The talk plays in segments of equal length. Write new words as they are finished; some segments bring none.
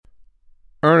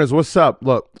Ernest, what's up?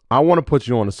 Look, I want to put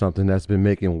you on to something that's been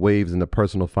making waves in the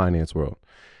personal finance world.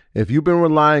 If you've been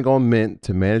relying on Mint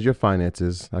to manage your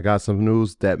finances, I got some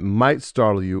news that might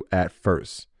startle you at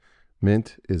first.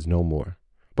 Mint is no more.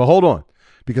 But hold on,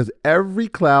 because every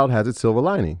cloud has its silver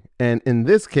lining. And in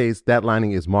this case, that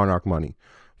lining is Monarch Money.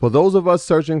 For those of us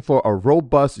searching for a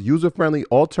robust, user-friendly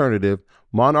alternative,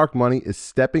 Monarch Money is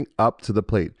stepping up to the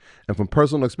plate. And from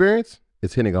personal experience,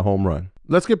 it's hitting a home run.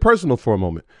 Let's get personal for a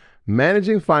moment.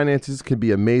 Managing finances can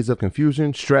be a maze of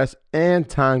confusion, stress, and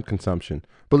time consumption.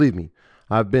 Believe me,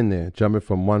 I've been there, jumping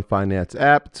from one finance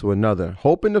app to another,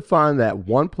 hoping to find that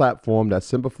one platform that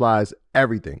simplifies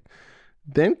everything.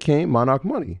 Then came Monarch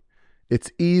Money.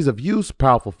 Its ease of use,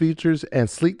 powerful features, and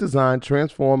sleek design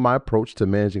transformed my approach to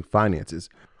managing finances.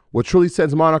 What truly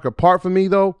sets Monarch apart for me,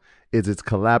 though, is its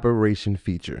collaboration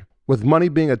feature. With money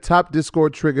being a top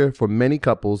Discord trigger for many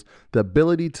couples, the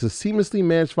ability to seamlessly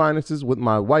manage finances with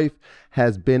my wife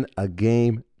has been a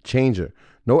game changer.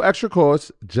 No extra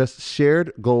costs, just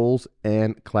shared goals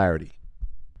and clarity.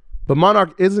 But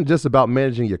Monarch isn't just about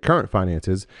managing your current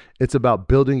finances, it's about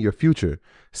building your future.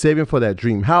 Saving for that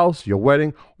dream house, your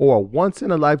wedding, or a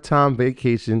once-in-a-lifetime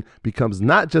vacation becomes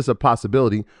not just a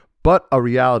possibility, but a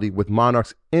reality with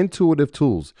Monarch's intuitive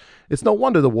tools. It's no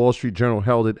wonder the Wall Street Journal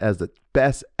held it as the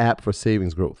best app for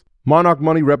savings growth. Monarch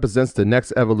Money represents the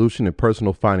next evolution in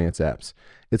personal finance apps.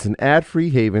 It's an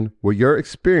ad-free haven where your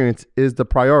experience is the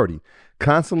priority,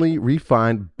 constantly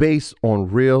refined based on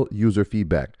real user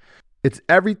feedback. It's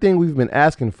everything we've been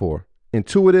asking for: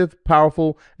 intuitive,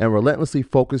 powerful, and relentlessly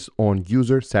focused on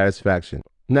user satisfaction.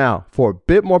 Now, for a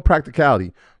bit more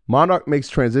practicality, Monarch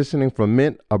makes transitioning from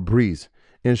Mint a breeze,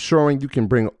 ensuring you can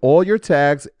bring all your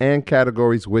tags and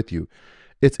categories with you.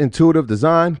 Its intuitive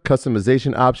design,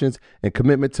 customization options, and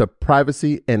commitment to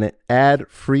privacy and an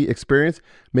ad-free experience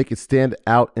make it stand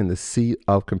out in the sea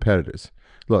of competitors.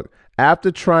 Look,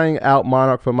 after trying out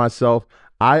Monarch for myself,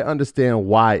 I understand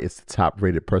why it's the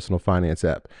top-rated personal finance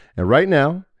app. And right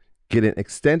now, get an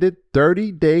extended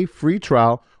 30-day free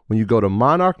trial when you go to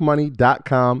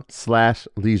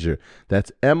monarchmoney.com/leisure.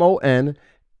 That's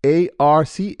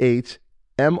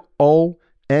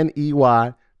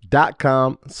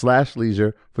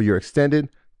MonarchMoney.com/leisure for your extended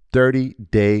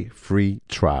 30-day free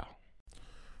trial.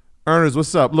 Earners,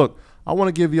 what's up? Look, I want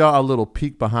to give y'all a little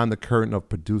peek behind the curtain of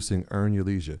producing Earn Your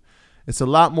Leisure. It's a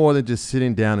lot more than just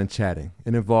sitting down and chatting.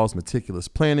 It involves meticulous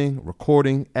planning,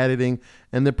 recording, editing,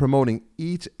 and then promoting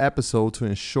each episode to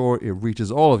ensure it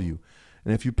reaches all of you.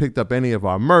 And if you picked up any of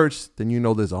our merch, then you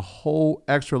know there's a whole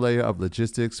extra layer of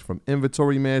logistics, from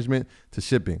inventory management to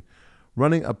shipping.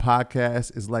 Running a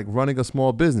podcast is like running a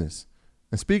small business.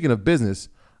 And speaking of business,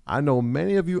 I know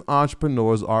many of you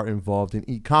entrepreneurs are involved in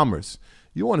e-commerce.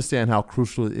 You understand how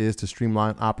crucial it is to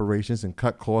streamline operations and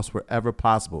cut costs wherever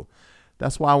possible.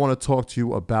 That's why I want to talk to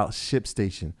you about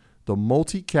ShipStation, the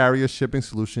multi-carrier shipping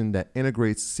solution that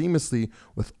integrates seamlessly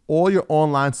with all your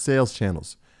online sales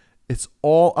channels. It's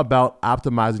all about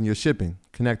optimizing your shipping,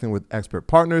 connecting with expert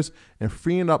partners, and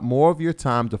freeing up more of your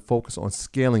time to focus on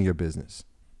scaling your business.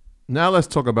 Now let's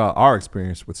talk about our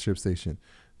experience with ShipStation.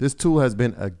 This tool has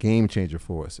been a game changer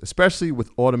for us, especially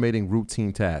with automating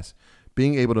routine tasks.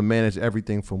 Being able to manage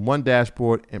everything from one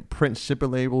dashboard and print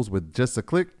shipping labels with just a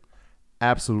click,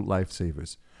 absolute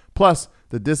lifesavers. Plus,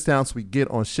 the discounts we get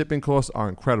on shipping costs are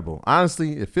incredible.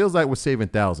 Honestly, it feels like we're saving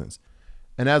thousands.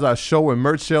 And as our show and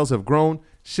merch sales have grown,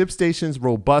 ShipStation's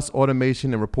robust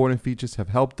automation and reporting features have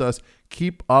helped us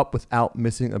keep up without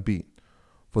missing a beat.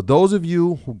 For those of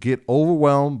you who get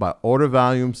overwhelmed by order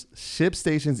volumes,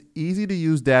 ShipStation's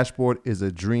easy-to-use dashboard is a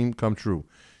dream come true.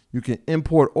 You can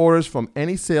import orders from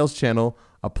any sales channel,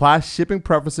 apply shipping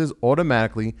preferences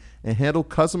automatically, and handle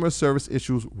customer service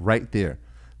issues right there.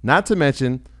 Not to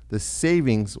mention the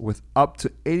savings with up to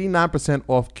 89%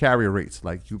 off carrier rates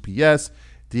like UPS,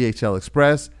 DHL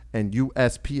Express, and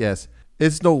USPS.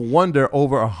 It's no wonder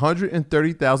over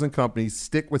 130,000 companies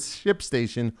stick with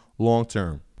ShipStation long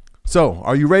term. So,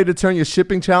 are you ready to turn your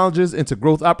shipping challenges into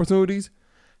growth opportunities?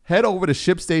 Head over to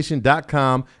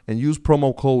ShipStation.com and use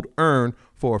promo code EARN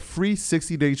for a free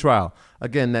 60-day trial.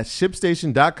 Again, that's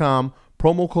ShipStation.com,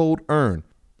 promo code EARN.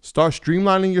 Start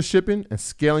streamlining your shipping and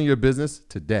scaling your business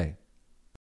today.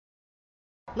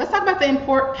 Let's talk about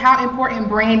how important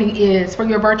branding is for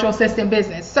your virtual assistant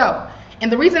business. So,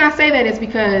 and the reason I say that is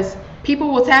because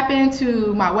people will tap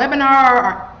into my webinar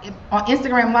or on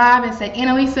Instagram Live and say,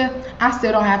 Annalisa, I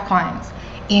still don't have clients.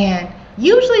 And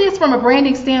usually it's from a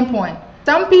branding standpoint.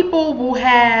 Some people will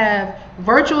have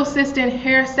virtual assistant,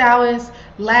 hairstylist,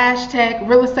 lash tech,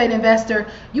 real estate investor.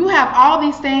 You have all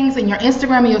these things in your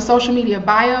Instagram and your social media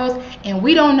bios, and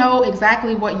we don't know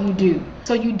exactly what you do.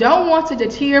 So you don't want to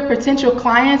deter potential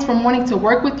clients from wanting to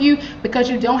work with you because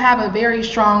you don't have a very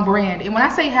strong brand. And when I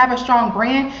say have a strong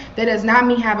brand, that does not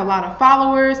mean have a lot of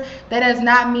followers. That does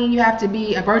not mean you have to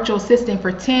be a virtual assistant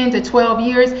for 10 to 12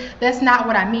 years. That's not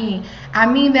what I mean. I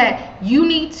mean that you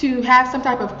need to have some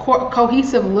type of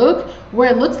cohesive look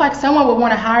where it looks like someone would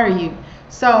want to hire you.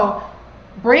 So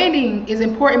branding is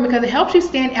important because it helps you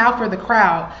stand out for the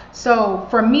crowd. So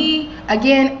for me,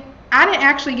 again, I didn't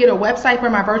actually get a website for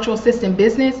my virtual assistant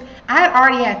business. I had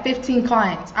already had 15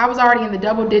 clients. I was already in the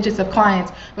double digits of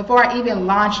clients before I even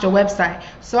launched a website.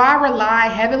 So I rely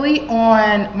heavily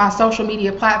on my social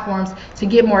media platforms to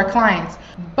get more clients.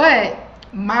 But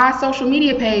my social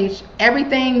media page,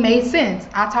 everything made sense.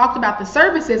 I talked about the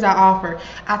services I offer.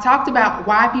 I talked about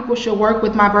why people should work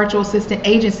with my virtual assistant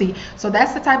agency. So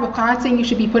that's the type of content you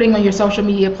should be putting on your social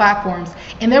media platforms.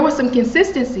 And there was some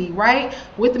consistency, right,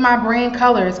 with my brand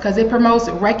colors because it promotes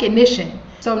recognition.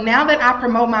 So now that I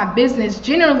promote my business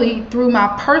generally through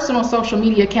my personal social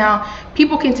media account,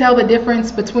 people can tell the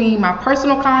difference between my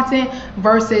personal content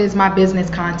versus my business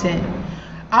content.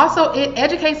 Also, it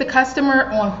educates the customer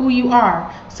on who you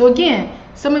are. So again,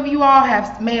 some of you all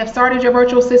may have started your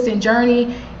virtual assistant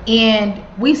journey and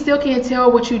we still can't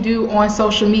tell what you do on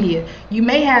social media. You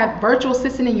may have virtual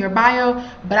assistant in your bio,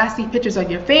 but I see pictures of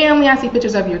your family, I see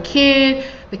pictures of your kid.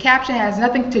 The caption has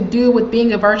nothing to do with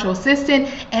being a virtual assistant.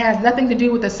 It has nothing to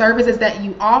do with the services that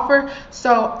you offer.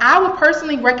 So I would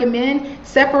personally recommend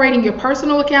separating your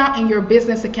personal account and your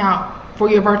business account for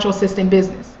your virtual assistant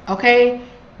business, okay?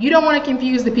 You don't want to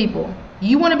confuse the people.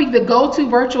 You want to be the go-to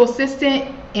virtual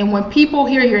assistant, and when people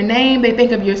hear your name, they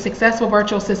think of your successful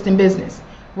virtual assistant business,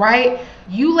 right?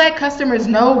 You let customers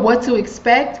know what to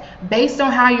expect based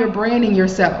on how you're branding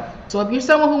yourself. So if you're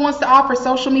someone who wants to offer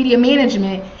social media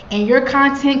management and your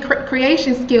content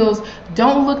creation skills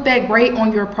don't look that great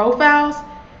on your profiles,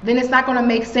 then it's not going to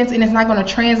make sense and it's not going to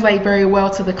translate very well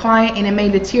to the client, and it may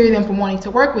deter them from wanting to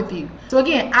work with you. So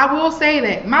again, I will say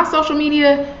that my social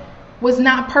media was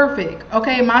not perfect,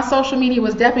 okay? My social media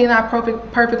was definitely not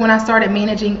perfect when I started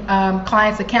managing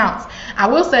clients' accounts. I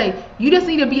will say, you just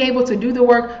need to be able to do the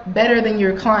work better than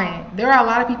your client. There are a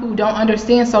lot of people who don't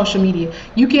understand social media.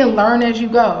 You can learn as you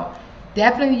go.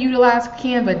 Definitely utilize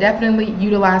Canva,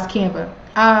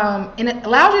 and it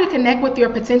allows you to connect with your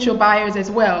potential buyers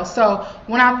as well. So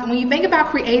when you think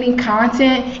about creating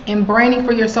content and branding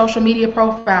for your social media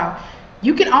profile,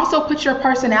 you can also put your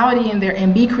personality in there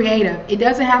and be creative. It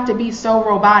doesn't have to be so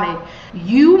robotic.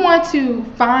 You want to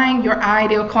find your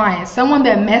ideal client, someone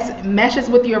that meshes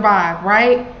with your vibe,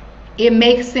 right? It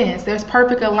makes sense. There's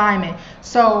perfect alignment.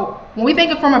 So when we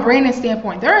think of from a branding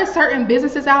standpoint, there are certain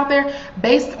businesses out there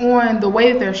based on the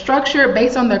way that they're structured,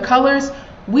 based on their colors.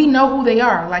 We know who they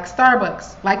are, like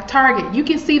Starbucks, like Target. You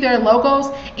can see their logos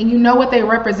and you know what they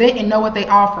represent and know what they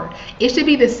offer. It should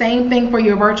be the same thing for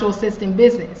your virtual assistant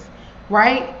business,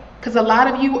 right? Because a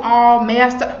lot of you all may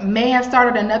have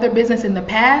started another business in the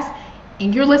past,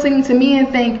 and you're listening to me and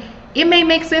think, it may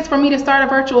make sense for me to start a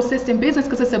virtual assistant business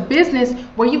because it's a business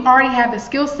where you already have the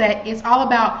skill set. It's all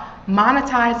about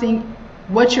monetizing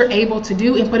what you're able to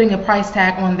do and putting a price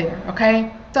tag on there,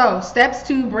 okay? So steps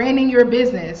to branding your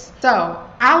business. So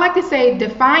I like to say,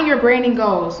 define your branding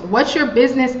goals. What's your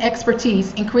business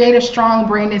expertise, and create a strong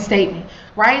branding statement,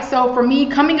 right? So for me,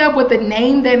 coming up with a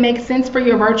name that makes sense for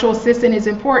your virtual assistant is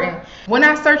important. When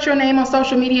I search your name on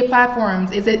social media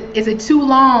platforms, is it too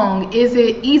long? Is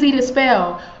it easy to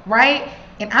spell, right?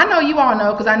 And I know you all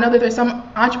know, because I know that there's some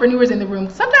entrepreneurs in the room.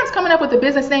 Sometimes coming up with a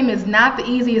business name is not the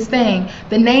easiest thing.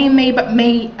 The name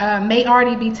may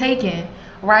already be taken,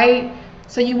 right?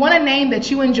 So you want a name that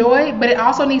you enjoy, but it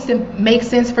also needs to make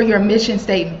sense for your mission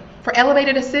statement. For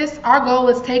Elevated Assist, our goal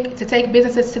is to take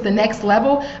businesses to the next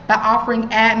level by offering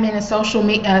admin and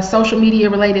social media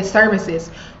related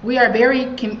services. We are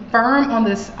very firm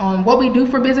on what we do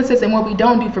for businesses and what we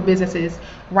don't do for businesses,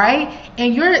 right?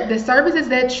 And the services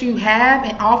that you have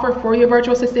and offer for your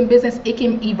virtual assistant business, it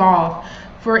can evolve.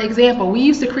 For example, we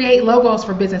used to create logos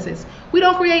for businesses. We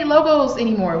don't create logos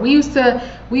anymore. We used to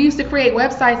create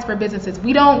websites for businesses.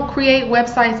 We don't create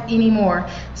websites anymore.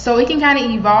 So it can kind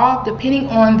of evolve depending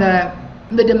on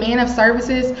the demand of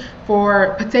services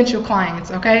for potential clients,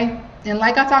 okay? And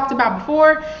like I talked about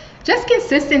before, just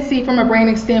consistency from a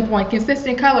branding standpoint,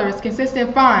 consistent colors,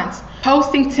 consistent fonts,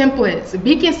 posting templates.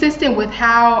 Be consistent with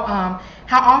how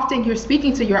often you're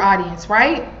speaking to your audience,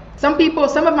 right? Some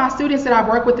of my students that I've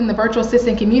worked with in the virtual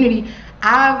assistant community,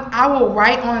 I will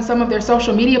write on some of their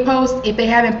social media posts if they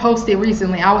haven't posted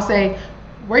recently. I will say,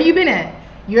 where you been at?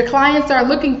 Your clients are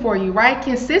looking for you, right?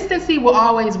 Consistency will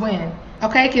always win.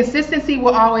 Okay, consistency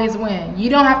will always win. You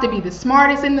don't have to be the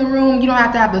smartest in the room. You don't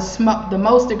have to have the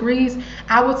most degrees.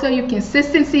 I will tell you,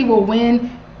 consistency will win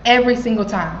every single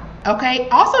time. Okay.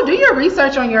 Also, do your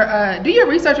research on your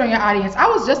audience. I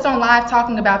was just on live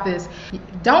talking about this.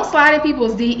 Don't slide in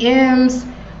people's DMs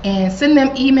and send them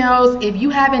emails if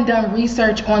you haven't done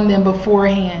research on them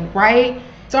beforehand, right?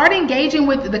 Start engaging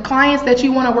with the clients that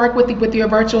you want to work with your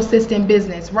virtual assistant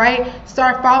business, right?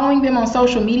 Start following them on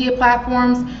social media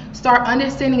platforms. Start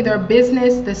understanding their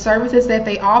business, the services that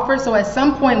they offer. So at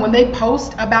some point when they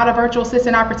post about a virtual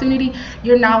assistant opportunity,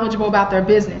 you're knowledgeable about their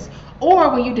business.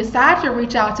 Or when you decide to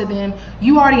reach out to them,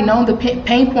 you already know the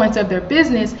pain points of their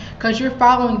business because you're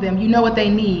following them. You know what they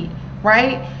need,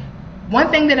 right? One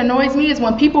thing that annoys me is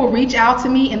when people reach out to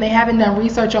me and they haven't done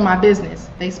research on my business.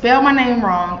 They spell my name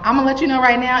wrong. I'm gonna let you know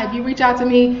right now, if you reach out to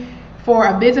me for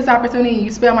a business opportunity and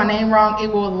you spell my name wrong, it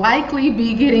will likely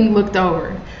be getting looked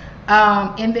over.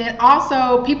 And then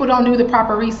also, people don't do the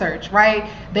proper research, right?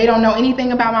 They don't know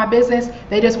anything about my business.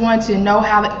 They just want to know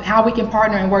how we can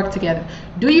partner and work together.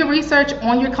 Do your research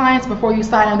on your clients before you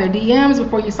slide on their DMs,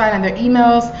 before you slide on their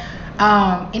emails.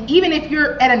 And even if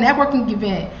you're at a networking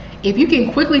event, if you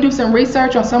can quickly do some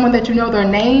research on someone that you know their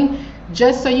name,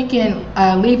 just so you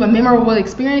can leave a memorable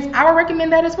experience, I would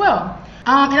recommend that as well.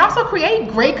 And also create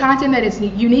great content that is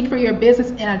unique for your business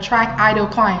and attract ideal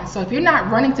clients. So if you're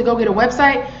not running to go get a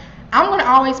website, I'm going to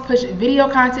always push video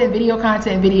content, video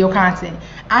content, video content.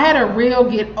 I had a reel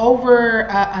get over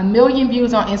 1 million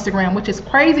views on Instagram, which is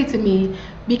crazy to me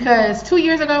because 2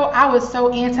 years ago, I was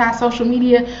so anti-social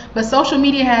media, but social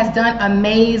media has done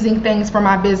amazing things for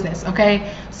my business,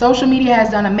 okay? Social media has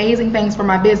done amazing things for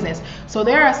my business. So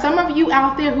there are some of you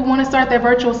out there who want to start their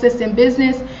virtual assistant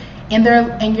business,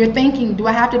 and you're thinking, do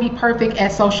I have to be perfect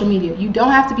at social media? You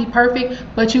don't have to be perfect,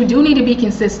 but you do need to be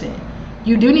consistent.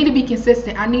 You do need to be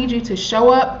consistent. I need you to show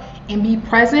up and be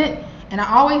present. And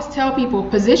I always tell people,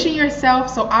 position yourself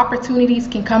so opportunities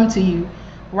can come to you,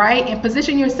 right? And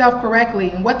position yourself correctly.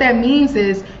 And what that means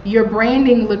is your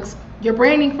branding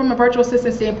from a virtual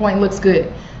assistant standpoint looks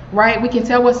good, right? We can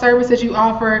tell what services you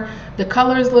offer. The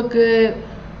colors look good.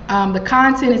 The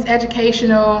content is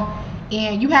educational.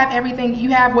 And you have everything.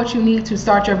 You have what you need to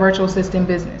start your virtual assistant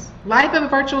business. Life of a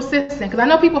virtual assistant. Because I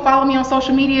know people follow me on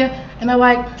social media and they're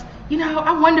like, you know,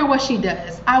 I wonder what she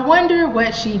does. I wonder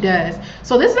what she does.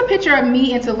 So this is a picture of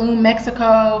me in Tulum,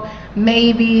 Mexico,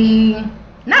 maybe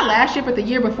not last year, but the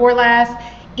year before last.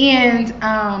 And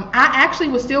I actually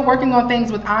was still working on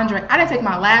things with Andre. I didn't take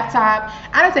my laptop.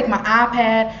 I didn't take my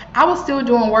iPad. I was still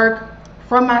doing work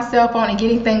from my cell phone and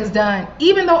getting things done,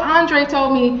 even though Andre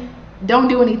told me don't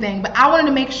do anything. But I wanted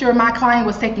to make sure my client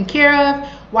was taken care of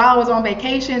while I was on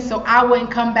vacation, so I wouldn't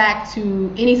come back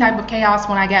to any type of chaos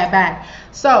when I got back.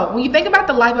 So when you think about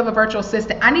the life of a virtual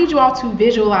assistant, I need you all to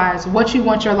visualize what you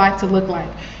want your life to look like.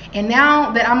 And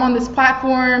now that I'm on this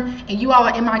platform and you all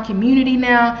are in my community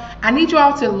now, I need you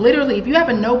all to literally, if you have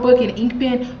a notebook and ink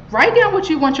pen, write down what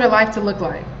you want your life to look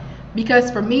like. Because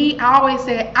for me, I always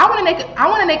say I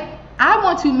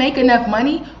want to make enough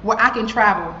money where I can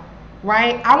travel.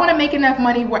 Right? I want to make enough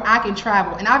money where I can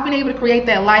travel. And I've been able to create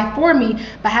that life for me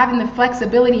by having the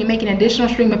flexibility and making an additional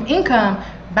stream of income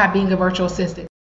by being a virtual assistant.